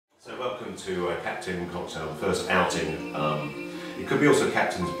So welcome to Captain Cocktail, the first outing. It could be also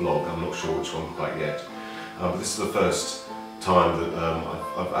Captain's blog, I'm not sure which one quite yet. But this is the first time that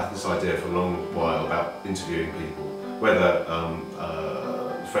I've had this idea for a long while about interviewing people, whether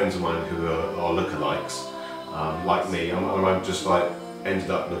friends of mine who are lookalikes, like me, I'm just like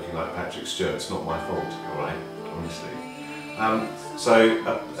ended up looking like Patrick Stewart. It's not my fault, alright, honestly.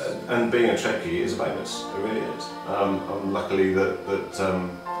 And being a Trekkie is a bonus, it really is. Luckily that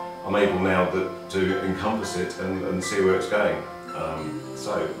I'm able now to encompass it and see where it's going.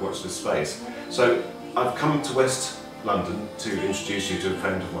 So watch this space. So I've come to West London to introduce you to a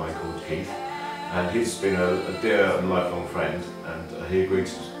friend of mine called Keith, and he's been a dear and lifelong friend, and he agreed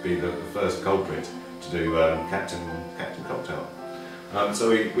to be the first culprit to do Captain Cocktail. So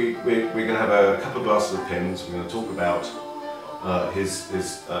we're going to have a couple of glasses of Pimms. We're going to talk about his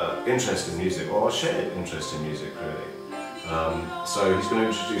interest in music, or our shared interest in music, really. So he's going to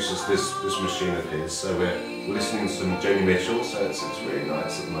introduce us this machine of his. So we're listening to some Joni Mitchell, so it's really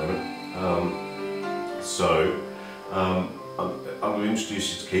nice at the moment. I'm going to introduce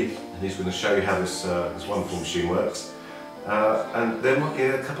you to Keith, and he's going to show you how this wonderful machine works. And there might be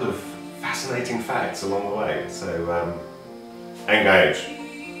a couple of fascinating facts along the way, so engage.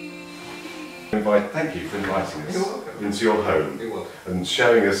 Thank you for inviting us into your home and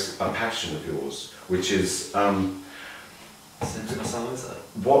showing us a passion of yours, which is synthesizer.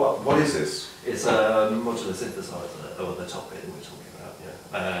 What is this? It's a modular synthesizer, or the top bit that we're talking about,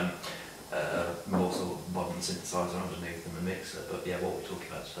 yeah. More sort of modern synthesizer underneath than the mixer, but yeah, what we're talking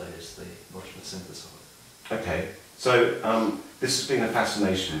about today is the modular synthesizer. Okay, so this has been a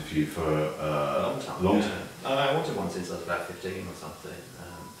fascination for you for a long time. I wanted one since I was about 15 or something,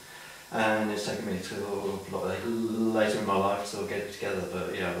 and it's taken me to a lot later in my life to sort of get it together,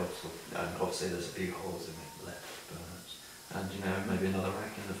 but yeah, obviously there's a few holes in it left, and you know, maybe another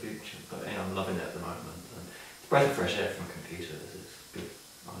rack in the future, but yeah, I'm loving it at the moment, and it's a breath of fresh air from computers, it's good,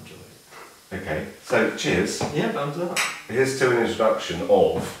 I enjoy it. Okay, so cheers. Yeah, thumbs up. Here's to an introduction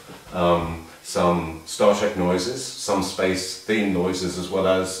of some Star Trek noises, some space themed noises, as well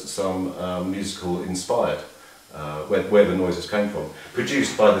as some musical inspired, where the noises came from,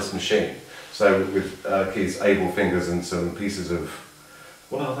 produced by this machine. So with Keith's able fingers and some pieces of,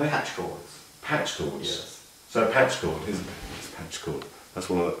 what are they? Patch chords. Patch chords? Yes. So a patch chord, it's a patch chord. That's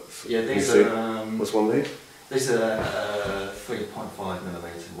one of the... Yeah, these are... What's one of these? These are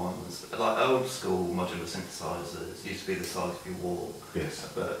 3.5mm ones, like old school modular synthesizers, used to be the size of your wall.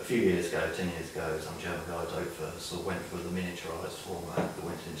 Yes. But a few years ago, 10 years ago, some German guy sort of went for the miniaturised format that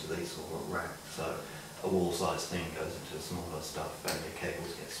went into these sort of racks. So a wall-sized thing goes into smaller stuff, and your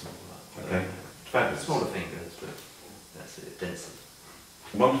cables get smaller. Okay. Fabulous. Smaller fingers, but that's it, denser.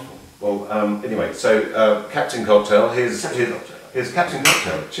 Wonderful. Well, anyway, so Captain Cocktail, here's Captain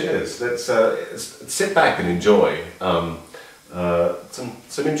Cocktail. Cheers. Let's sit back and enjoy some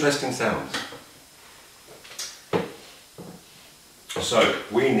interesting sounds. So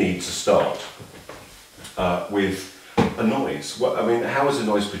we need to start with a noise. I mean, how is a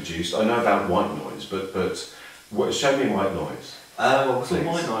noise produced? I know about white noise, but show me white noise. Well, so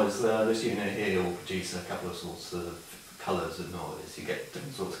white noise, this unit here will produce a couple of sorts of colours of noise. You get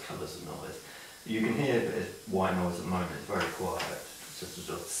different sorts of colours of noise. You can hear a bit of white noise at the moment, it's very quiet. It's just a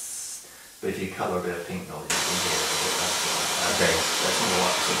sort of but if you colour a bit of pink noise, you can hear it a bit better. Okay. That's more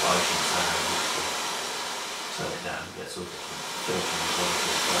like sort of ocean sound. Turn it down, you get sort of filtering quality.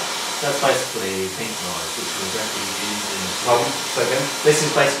 That's basically pink noise, which we're regularly using. Second? This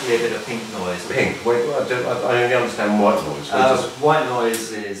is basically a bit of pink noise. Pink? Wait, I only understand white noise. White noise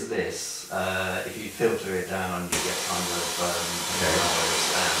is this. If you filter it down, you get kind of noise.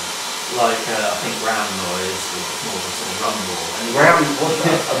 Like I think brown noise is more of a sort of rumble. And brown? What's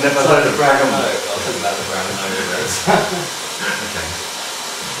that? I've never heard of brown note. I'll talk about the brown note of this. Okay.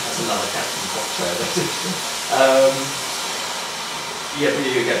 That's another Captain Cocktail. Yeah, but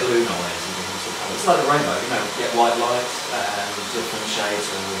you get blue noise and different sort of colours. It's like the rainbow, you know, you get white light and different shades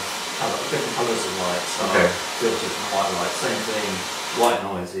of colour, different colours of light. So filtered from white light. Same thing, white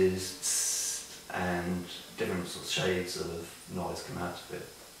noise is and different sort of shades of noise come out of it.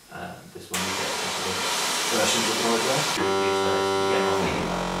 This one you get different versions of noise there. You get nothing.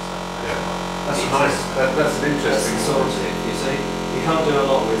 That's nice. That's an interesting sort of, you see. You can't do a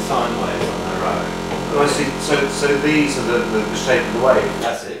lot with sine waves on their own. Oh, I see. So these are the shape of the wave?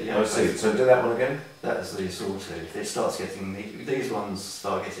 That's it, yeah. I see. So do that one again? That's the sawtooth. It starts getting, these ones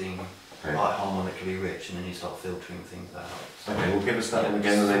start getting quite harmonically rich, and then you start filtering things out. So okay, well give us that one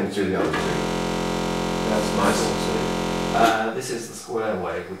again and then do the other two. That's nice. This is the square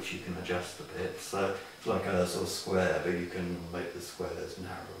wave, which you can adjust a bit. So it's like a sort of square, but you can make the squares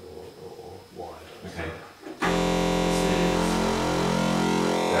narrow or Okay.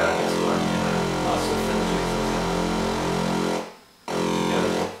 Yeah, that's one, nice sort of finish.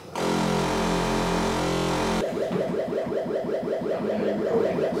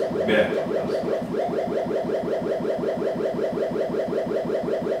 Yeah.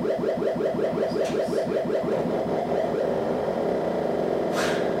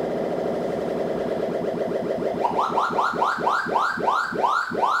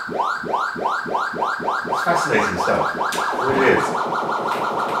 It's fascinating stuff. It really is.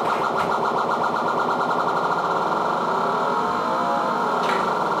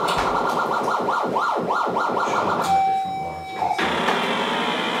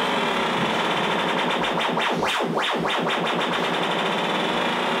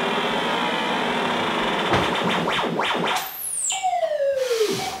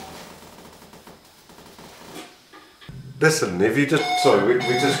 Listen, if you just, sorry, we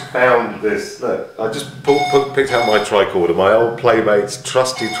just found this, look, I just picked out my tricorder, my old Playmate's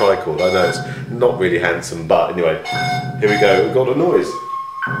trusty tricorder. I know it's not really handsome, but anyway, here we go, we've got a noise.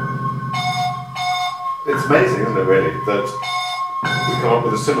 It's amazing, isn't it, really, that we come up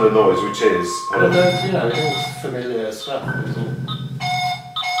with a similar noise, which is... Well, you know, all familiar stuff.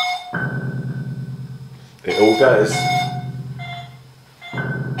 It all does.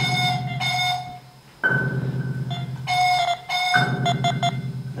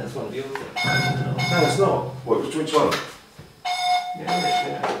 That's one of yours. No, it's not. What, which one?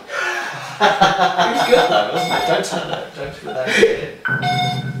 Yeah. It's good though, wasn't it? Don't turn that. Don't put that in.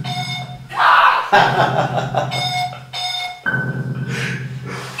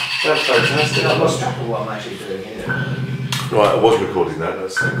 That's fantastic. I've lost track of what I'm actually doing here. Right, I was recording that.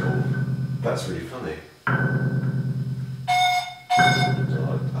 That's so cool. That's really funny.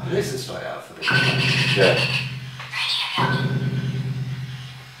 This is straight out for me. Yeah.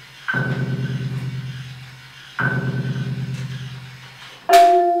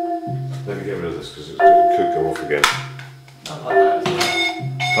 Let me get rid of this because it could go off again. I like that as well.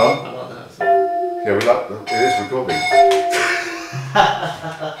 Huh? I like that as well. Yeah, we like it is recording.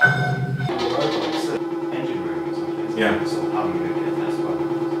 Engine room or something. Yeah. Sort of humming with it, that's fun.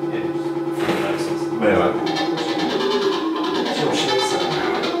 Yeah, just Anyway. sure shit.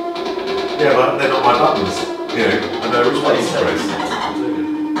 Yeah, but they're not my buttons. You know, I know which buttons to press.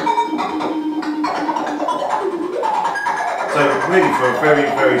 So really, for a very,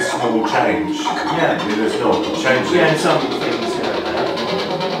 very small change, Yeah. there's not changing. Yeah, and some things, you know,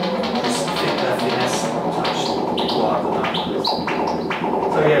 just think that finesse touch required the numbers.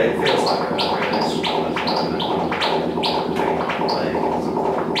 So yeah, it feels like a real instrument.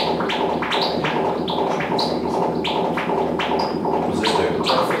 What's this doing? I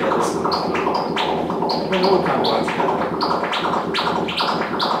forget this one. Well, they all kind of work together.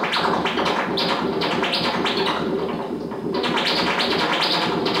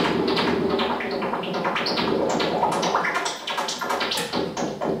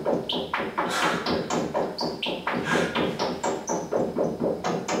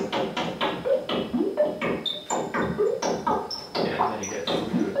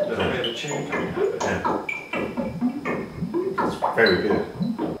 Very good.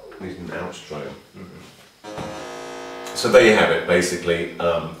 Need an outro. So there you have it, basically.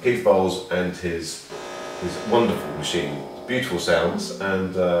 Keith Bowles and his wonderful machine, beautiful sounds,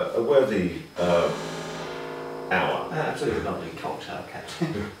 and a worthy hour. Absolutely lovely cocktail,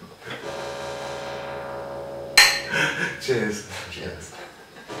 Captain. Cheers. Cheers.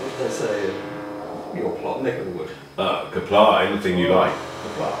 What did they say? Your plot, neck of the wood. Kapla, anything you like.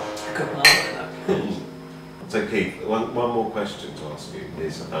 Kapla. Kapla, no. So Keith, one more question to ask you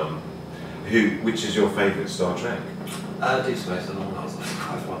is, which is your favourite Star Trek? Deep Space Nine. I was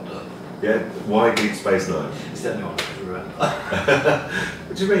quite fond of. Yeah, why Deep Space Nine? It's the only one I can remember.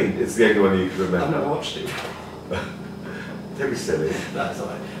 What do you mean? It's the only one you can remember? I've never watched it. Don't be silly. No, it's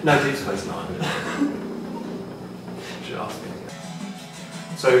alright. No, Deep Space Nine. Should ask me again.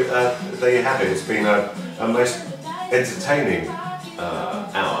 So there you have it. It's been a most entertaining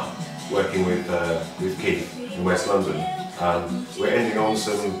hour working with Keith in West London. We're ending on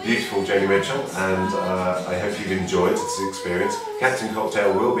some beautiful Joni Mitchell, and I hope you've enjoyed this experience. Captain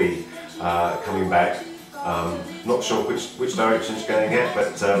Cocktail will be coming back. Not sure which direction it's going at,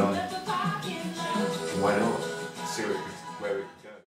 but why not?